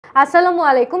আসসালামু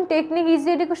আলাইকুম। Technique easy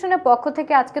এডুকেশনের পক্ষ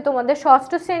থেকে আজকে তোমাদের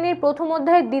ষষ্ঠ শ্রেণীর প্রথম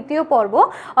অধ্যায়ের দ্বিতীয় পর্ব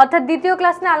অর্থাৎ দ্বিতীয়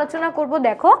ক্লাস নিয়ে আলোচনা করব।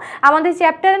 দেখো, আমাদের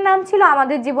চ্যাপ্টারের নাম ছিল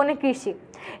আমাদের জীবনে কৃষি।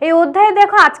 এই অধ্যায়ে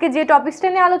দেখো আজকে যে টপিকসটা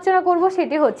নিয়ে আলোচনা করব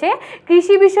সেটি হচ্ছে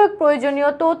কৃষি বিষয়ক প্রয়োজনীয়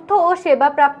তথ্য ও সেবা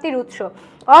প্রাপ্তির উৎস।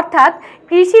 অর্থাৎ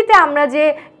কৃষিতে আমরা যে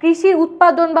কৃষির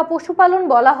উৎপাদন বা পশুপালন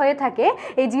বলা হয়ে থাকে,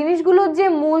 এই জিনিসগুলোর যে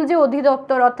মূল যে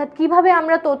অধিদপ্তর, অর্থাৎ কিভাবে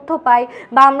আমরা তথ্য পাই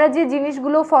বা আমরা যে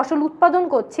জিনিসগুলো ফসল উৎপাদন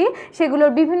করছি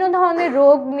সেগুলোর বিভিন্ন ধরনের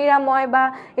রোগ নিরাময় বা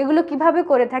এগুলো কিভাবে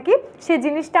করে থাকি সে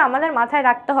জিনিসটা আমাদের মাথায়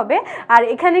রাখতে হবে। আর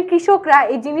এখানে কৃষকরা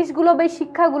এই জিনিসগুলো বা এই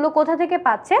শিক্ষাগুলো কোথা থেকে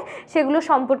পাচ্ছে সেগুলো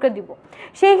সম্পর্কে দিব।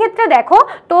 সেই ক্ষেত্রে দেখো,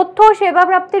 তথ্য ও সেবা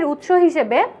প্রাপ্তির উৎস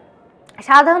হিসেবে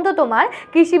সাধারণত তোমার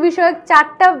কৃষি বিষয়ক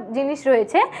 4টা জিনিস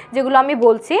রয়েছে যেগুলো আমি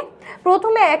বলছি।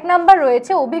 প্রথমে 1 নাম্বার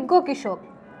রয়েছে অভিজ্ঞ কৃষক।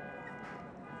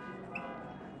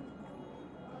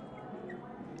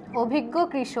 অভিজ্ঞ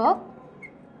কৃষক,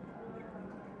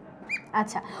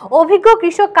 আচ্ছা, অভিজ্ঞ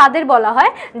কৃষক কাদের বলা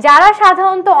হয়? যারা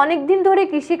সাধারণত অনেক দিন ধরে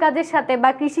কৃষিকাজের সাথে বা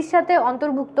কৃষির সাথে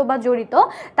অন্তর্ভুক্ত বা জড়িত,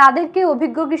 তাদেরকে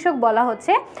অভিজ্ঞ কৃষক বলা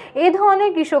হচ্ছে। এই ধরনের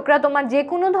কৃষকরা তোমার যে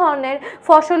কোনো ধরনের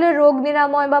ফসলের রোগ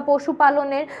নিরাময় বা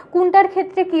পশুপালনের কোনটার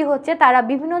ক্ষেত্রে কি হচ্ছে তারা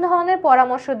বিভিন্ন ধরনের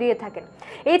পরামর্শ দিয়ে থাকেন।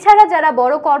 এছাড়া যারা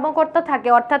বড় কর্মকর্তা থাকে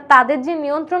অর্থাৎ তাদের যে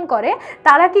নিয়ন্ত্রণ করে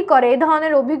তারা কি করে, এই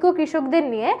ধরনের অভিজ্ঞ কৃষকদের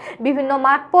নিয়ে বিভিন্ন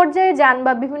মাঠ পর্যায়ে যান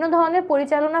বা বিভিন্ন ধরনের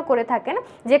পরিচালনা করে থাকেন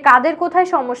যে কাদের কোথায়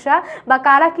সমস্যা বা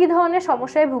কারা কি ধরনের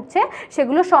সমস্যায় ভুগছে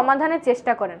সেগুলো সমাধানের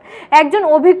চেষ্টা করেন। একজন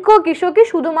অভিজ্ঞ কৃষকই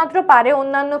শুধুমাত্র পারে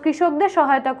অন্যান্য কৃষকদের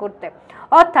সহায়তা করতে।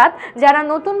 অর্থাৎ যারা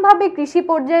নতুনভাবে কৃষি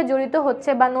পর্যায়ে জড়িত হচ্ছে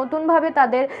বা নতুনভাবে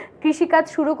তাদের কৃষিকাজ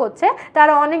শুরু করছে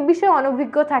তারা অনেক বিষয়ে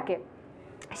অনভিজ্ঞ থাকে।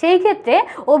 সেই ক্ষেত্রে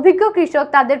অভিজ্ঞ কৃষক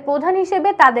তাদের প্রধান হিসেবে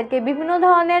তাদেরকে বিভিন্ন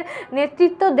ধরনের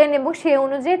নেতৃত্ব দেন এবং সেই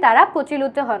অনুযায়ী তারা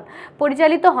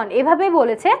পরিচালিত হন। এভাবেই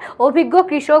বলেছে অভিজ্ঞ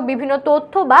কৃষক বিভিন্ন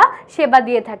তথ্য বা সেবা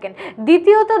দিয়ে থাকেন।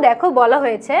 দ্বিতীয়ত দেখো বলা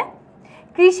হয়েছে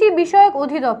কৃষি বিষয়ক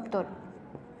অধিদপ্তর।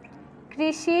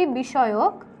 কৃষি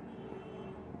বিষয়ক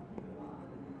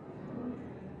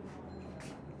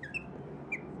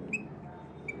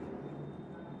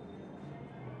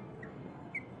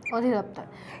অধিদপ্তর।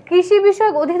 কৃষি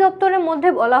বিষয়ক অধিদপ্তরের মধ্যে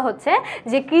বলা হচ্ছে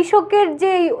যে কৃষকের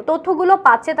যে তথ্যগুলো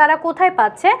পাচ্ছে তারা কোথায়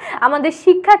পাচ্ছে, আমাদের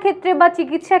শিক্ষা ক্ষেত্রে বা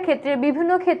চিকিৎসা ক্ষেত্রে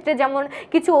বিভিন্ন ক্ষেত্রে যেমন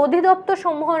কিছু অধিদপ্তর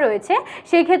সমূহ রয়েছে,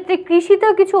 সেই ক্ষেত্রে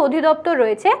কৃষিতেও কিছু অধিদপ্তর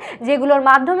রয়েছে যেগুলোর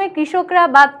মাধ্যমে কৃষকরা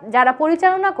বা যারা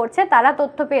পরিচালনা করছে তারা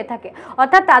তথ্য পেয়ে থাকে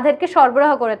অর্থাৎ তাদেরকে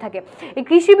সরবরাহ করে থাকে। এই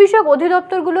কৃষি বিষয়ক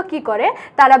অধিদপ্তরগুলো কি করে,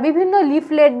 তারা বিভিন্ন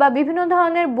লিফলেট বা বিভিন্ন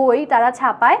ধরনের বই তারা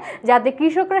ছাপায় যাতে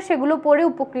কৃষকরা সেগুলো পড়ে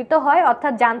উপকৃত হয়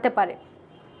অর্থাৎ জানতে পারে।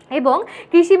 এবং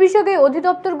কৃষি বিষয়ক এই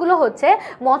অধিদপ্তরগুলো হচ্ছে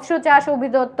মৎস্য চাষ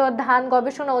অধিদপ্তর, ধান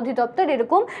গবেষণা অধিদপ্তর,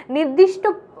 এরকম নির্দিষ্ট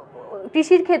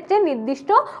কৃষির ক্ষেত্রে নির্দিষ্ট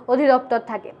অধিদপ্তর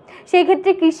থাকে। সেই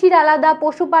ক্ষেত্রে কৃষির আলাদা,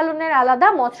 পশুপালনের আলাদা,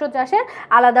 মৎস্য চাষের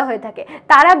আলাদা হয়ে থাকে।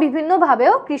 তারা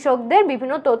বিভিন্নভাবেও কৃষকদের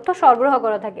বিভিন্ন তথ্য সরবরাহ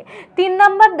করে থাকে। 3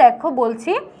 নাম্বার দেখো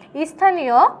বলছি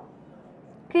স্থানীয়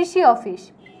কৃষি অফিস।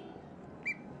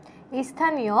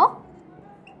 স্থানীয়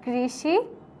কৃষি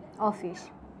অফিস।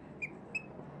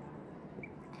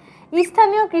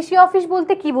 স্থানীয় কৃষি অফিস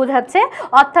বলতে কি বোঝাচ্ছে,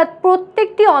 অর্থাৎ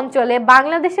প্রত্যেকটি অঞ্চলে,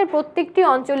 বাংলাদেশের প্রত্যেকটি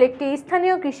অঞ্চলে একটি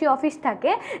স্থানীয় কৃষি অফিস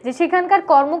থাকে যে সেখানকার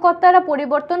কর্মকর্তারা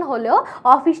পরিবর্তন হলেও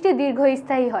অফিসটি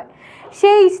দীর্ঘস্থায়ী হয়।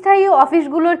 সেই স্থায়ী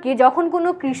অফিসগুলোর কি যখন কোনো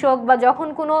কৃষক বা যখন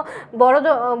কোনো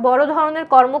বড় ধরনের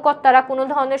কর্মকর্তারা কোনো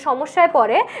ধরনের সমস্যায়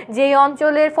পড়ে যে এই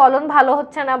অঞ্চলের ফলন ভালো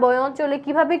হচ্ছে না বা ওই অঞ্চলে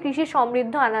কীভাবে কৃষি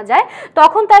সমৃদ্ধ আনা যায়,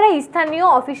 তখন তারা স্থানীয়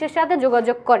অফিসের সাথে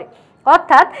যোগাযোগ করে।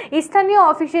 অর্থাৎ স্থানীয়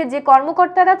অফিসে যে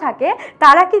কর্মকর্তারা থাকে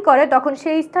তারা কি করে, তখন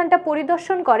সেই স্থানটা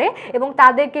পরিদর্শন করে এবং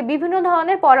তাদেরকে বিভিন্ন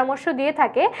ধরনের পরামর্শ দিয়ে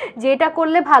থাকে যে এটা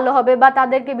করলে ভালো হবে বা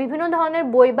তাদেরকে বিভিন্ন ধরনের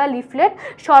বই বা লিফলেট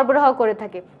সরবরাহ করে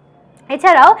থাকে।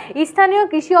 এছাড়াও স্থানীয়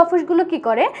কৃষি অফিসগুলো কি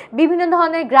করে, বিভিন্ন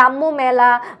ধরনের গ্রাম্য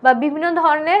মেলা বা বিভিন্ন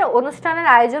ধরনের অনুষ্ঠানের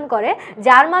আয়োজন করে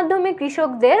যার মাধ্যমে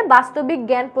কৃষকদের বাস্তবিক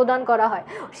জ্ঞান প্রদান করা হয়।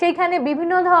 সেইখানে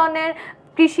বিভিন্ন ধরনের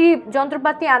কৃষি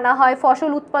যন্ত্রপাতি আনা হয়,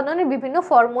 ফসল উৎপাদনের বিভিন্ন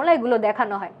ফর্মুলা এগুলো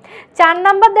দেখানো হয়। 4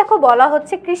 নাম্বার দেখো বলা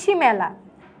হচ্ছে কৃষি মেলা।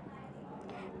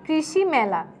 কৃষি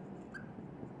মেলা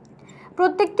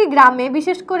প্রত্যেকটি গ্রামে,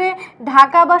 বিশেষ করে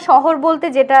ঢাকা বা শহর বলতে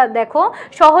যেটা দেখো,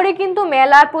 শহরে কিন্তু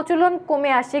মেলার প্রচলন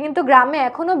কমে আসছে কিন্তু গ্রামে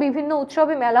এখনও বিভিন্ন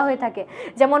উৎসবে মেলা হয়ে থাকে,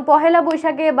 যেমন পহেলা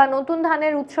বৈশাখে বা নতুন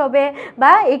ধানের উৎসবে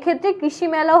বা এক্ষেত্রে কৃষি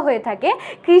মেলাও হয়ে থাকে।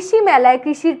 কৃষি মেলায়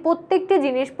কৃষির প্রত্যেকটি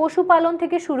জিনিস, পশুপালন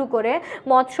থেকে শুরু করে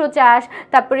মৎস্য চাষ,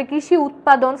 তারপরে কৃষি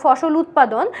উৎপাদন, ফসল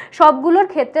উৎপাদন, সবগুলোর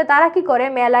ক্ষেত্রে তারা কি করে,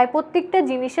 মেলায় প্রত্যেকটা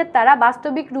জিনিসের তারা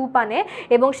বাস্তবিক রূপ আনে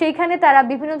এবং সেইখানে তারা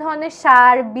বিভিন্ন ধরনের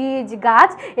সার, বীজ,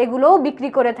 গাছ এগুলোও বিক্রি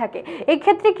করে থাকে।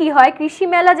 এক্ষেত্রে কি হয়, কৃষি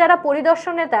মেলা যারা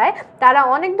পরিদর্শনে দেয় তারা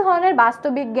অনেক ধরনের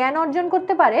বাস্তবিক জ্ঞান অর্জন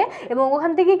করতে পারে এবং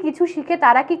ওখান থেকে কিছু শিখে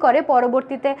তারা কি করে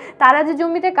পরবর্তীতে তারা যে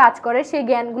জমিতে কাজ করে সেই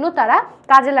জ্ঞানগুলো তারা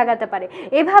কাজে লাগাতে পারে।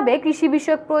 এভাবে কৃষি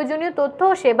বিষয়ক প্রয়োজনীয় তথ্য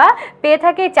ও সেবা পেয়ে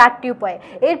থাকে 4টি উপায়ে।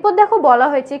 এরপর দেখো বলা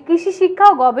হয়েছে কৃষি শিক্ষা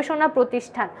ও গবেষণা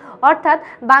প্রতিষ্ঠান, অর্থাৎ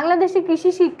বাংলাদেশে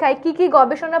কৃষি শিক্ষায় কি কি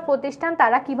গবেষণা প্রতিষ্ঠান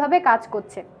তারা কিভাবে কাজ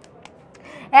করছে।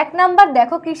 1 নাম্বার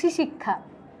দেখো কৃষি শিক্ষা।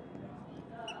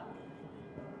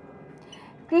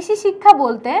 কৃষি শিক্ষা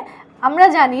বলতে আমরা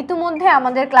জানি ইতিমধ্যে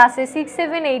আমাদের ক্লাসে 6,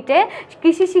 7, 8-এ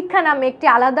কৃষি শিক্ষা নামে একটি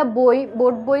আলাদা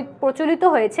বোর্ড বই প্রচলিত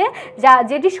হয়েছে,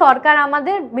 যেটি সরকার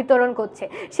আমাদের বিতরণ করছে।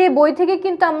 সেই বই থেকে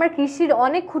কিন্তু আমরা কৃষির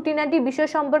অনেক খুঁটিনাটি বিষয়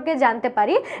সম্পর্কে জানতে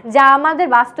পারি, যা আমাদের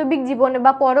বাস্তবিক জীবনে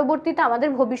বা পরবর্তীতে আমাদের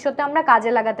ভবিষ্যতে আমরা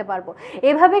কাজে লাগাতে পারবো।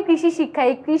 এভাবে কৃষি শিক্ষা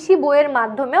এই কৃষি বইয়ের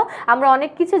মাধ্যমেও আমরা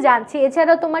অনেক কিছু জানছি।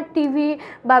 এছাড়াও তোমার টিভি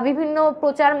বা বিভিন্ন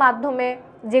প্রচার মাধ্যমে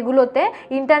যেগুলোতে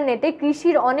ইন্টারনেটে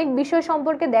কৃষির অনেক বিষয়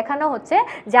সম্পর্কে দেখানো হচ্ছে,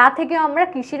 যা থেকে আমরা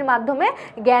কৃষির মাধ্যমে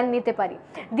জ্ঞান নিতে পারি।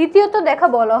 দ্বিতীয়ত দেখা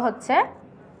বলা হচ্ছে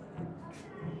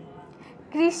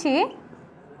কৃষি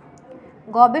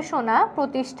গবেষণা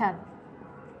প্রতিষ্ঠান।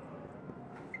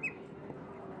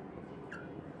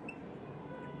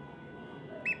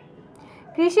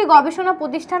 কৃষি গবেষণা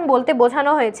প্রতিষ্ঠান বলতে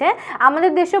বোঝানো হয়েছে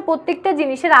আমাদের দেশে প্রত্যেকটা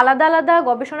জিনিসের আলাদা আলাদা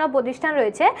গবেষণা প্রতিষ্ঠান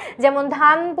রয়েছে। যেমন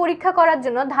ধান পরীক্ষা করার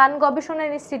জন্য ধান গবেষণা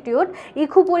ইনস্টিটিউট,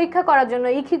 ইক্ষু পরীক্ষা করার জন্য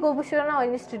ইক্ষু গবেষণা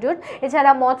ইনস্টিটিউট,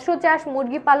 এছাড়া মৎস্য চাষ,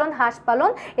 মুরগি পালন, হাঁস পালন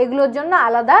এগুলোর জন্য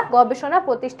আলাদা গবেষণা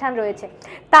প্রতিষ্ঠান রয়েছে।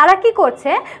 তারা কি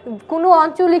করছে, কোনো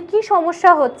অঞ্চলে কি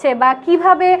সমস্যা হচ্ছে বা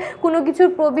কিভাবে কোনো কিছুর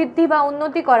প্রবৃদ্ধি বা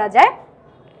উন্নতি করা যায়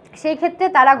সেই ক্ষেত্রে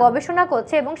তারা গবেষণা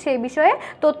করছে এবং সেই বিষয়ে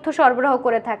তথ্য সরবরাহ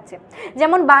করে থাকছে।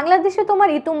 যেমন বাংলাদেশে তোমার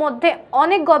ইতিমধ্যে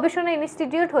অনেক গবেষণা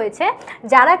ইনস্টিটিউট হয়েছে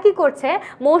যারা কি করছে,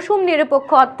 মৌসুম নিরপেক্ষ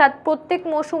অর্থাৎ প্রত্যেক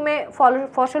মৌসুমে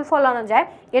ফসল ফলানো যায়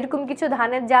এরকম কিছু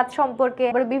ধানের জাত সম্পর্কে,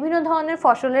 বিভিন্ন ধরনের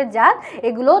ফসলের জাত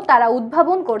এগুলো তারা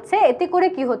উদ্ভাবন করছে। এতে করে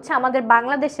কি হচ্ছে, আমাদের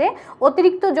বাংলাদেশে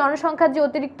অতিরিক্ত জনসংখ্যার যে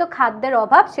অতিরিক্ত খাদ্যের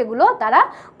অভাব সেগুলো তারা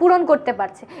পূরণ করতে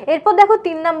পারছে। এরপর দেখো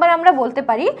 3 নাম্বার আমরা বলতে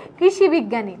পারি কৃষি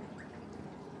বিজ্ঞানী।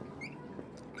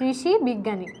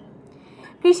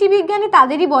 কৃষি বিজ্ঞানী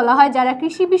তাদেরই বলা হয় যারা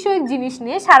কৃষি বিষয়ক জিনিস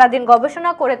নিয়ে সারাদিন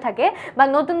গবেষণা করে থাকে বা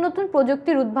নতুন নতুন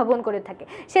প্রযুক্তির উদ্ভাবন করে থাকে।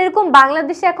 সেরকম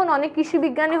বাংলাদেশে এখন অনেক কৃষি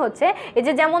বিজ্ঞানী হচ্ছে। এই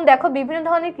যে যেমন দেখো বিভিন্ন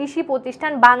ধরনের কৃষি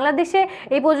প্রতিষ্ঠান বাংলাদেশে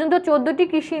এই পর্যন্ত 14টি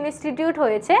কৃষি ইনস্টিটিউট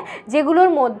হয়েছে, যেগুলোর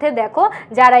মধ্যে দেখো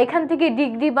যারা এখান থেকে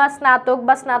ডিগ্রি বা স্নাতক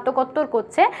বা স্নাতকোত্তর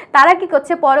করছে তারা কি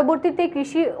করছে, পরবর্তীতে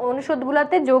কৃষি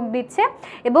অনুষদগুলোতে যোগ দিচ্ছে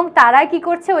এবং তারা কি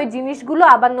করছে, ওই জিনিসগুলো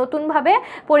আবার নতুনভাবে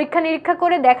পরীক্ষা নিরীক্ষা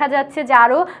করে দেখা যাচ্ছে যে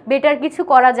আরও বেটার কিছু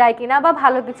করা যায় কিনা বা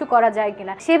ভালো কিছু করা যায়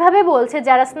কিনা। সেভাবে বলছে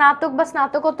যারা স্নাতক বা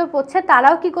স্নাতকোত্তর পড়ছে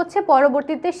তারাও কি করছে,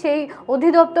 পরবর্তীতে সেই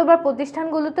অধিদপ্তর বা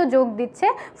প্রতিষ্ঠানগুলোতে যোগ দিচ্ছে।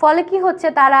 ফলে কি হচ্ছে,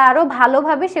 তারা আরও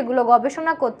ভালোভাবে সেগুলো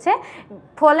গবেষণা করছে।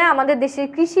 ফলে আমাদের দেশের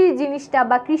কৃষি জিনিসটা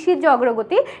বা কৃষির যে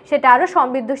অগ্রগতি সেটা আরও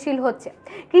সমৃদ্ধশীল হচ্ছে।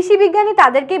 কৃষি বিজ্ঞানী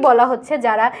তাদেরকেই বলা হচ্ছে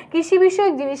যারা কৃষি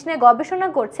বিষয়ক জিনিস নিয়ে গবেষণা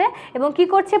করছে এবং কি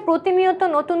করছে, প্রতিনিয়ত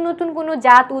নতুন নতুন কোনো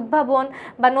জাত উদ্ভাবন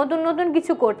বা নতুন নতুন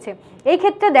কিছু করছে। এই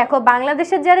ক্ষেত্রে দেখো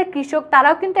বাংলাদেশের যারা কৃষক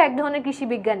তারাও কিন্তু এক ধরনের কৃষি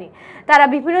বিজ্ঞানী। তারা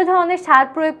বিভিন্ন ধরনের সার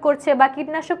প্রয়োগ করছে বা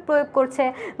কীটনাশক প্রয়োগ করছে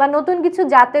বা নতুন কিছু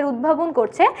জাতের উদ্ভাবন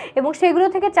করছে এবং সেগুলো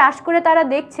থেকে চাষ করে তারা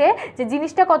দেখছে যে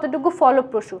জিনিসটা কতটুকু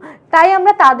ফলপ্রসূ। তাই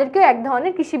আমরা তাদেরকেও এক ধরনের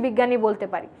কৃষি বিজ্ঞানী বলতে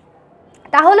পারি।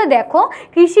 তাহলে দেখো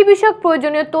কৃষি বিষয়ক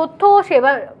প্রয়োজনীয় তথ্য ও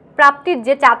সেবা প্রাপ্তির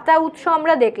যে 4টা উৎস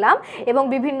আমরা দেখলাম এবং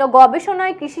বিভিন্ন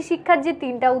গবেষণায় কৃষি শিক্ষার যে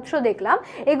 3টা উৎস দেখলাম,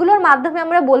 এগুলোর মাধ্যমে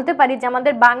আমরা বলতে পারি যে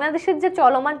আমাদের বাংলাদেশের যে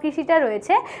চলমান কৃষিটা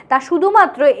রয়েছে তা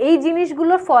শুধুমাত্র এই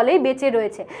জিনিসগুলোর ফলেই বেঁচে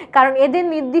রয়েছে। কারণ এদের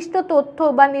নির্দিষ্ট তথ্য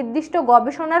বা নির্দিষ্ট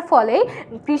গবেষণার ফলেই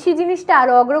কৃষি জিনিসটা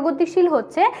আরও অগ্রগতিশীল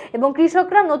হচ্ছে এবং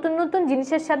কৃষকরা নতুন নতুন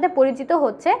জিনিসের সাথে পরিচিত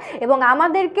হচ্ছে এবং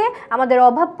আমাদেরকে আমাদের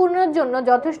অভাব পূরণের জন্য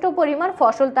যথেষ্ট পরিমাণ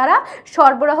ফসল তারা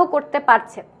সরবরাহ করতে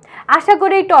পারছে। আশা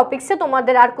করি এই টপিক্সে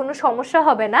তোমাদের আর কোনো সমস্যা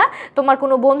হবে না। তোমার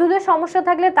কোনো বন্ধুদের সমস্যা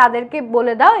থাকলে তাদেরকে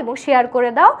বলে দাও এবং শেয়ার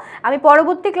করে দাও। আমি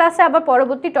পরবর্তী ক্লাসে আবার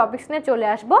পরবর্তী টপিক্স নিয়ে চলে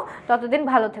আসবো। ততদিন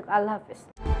ভালো থেকো। আল্লাহ হাফেজ।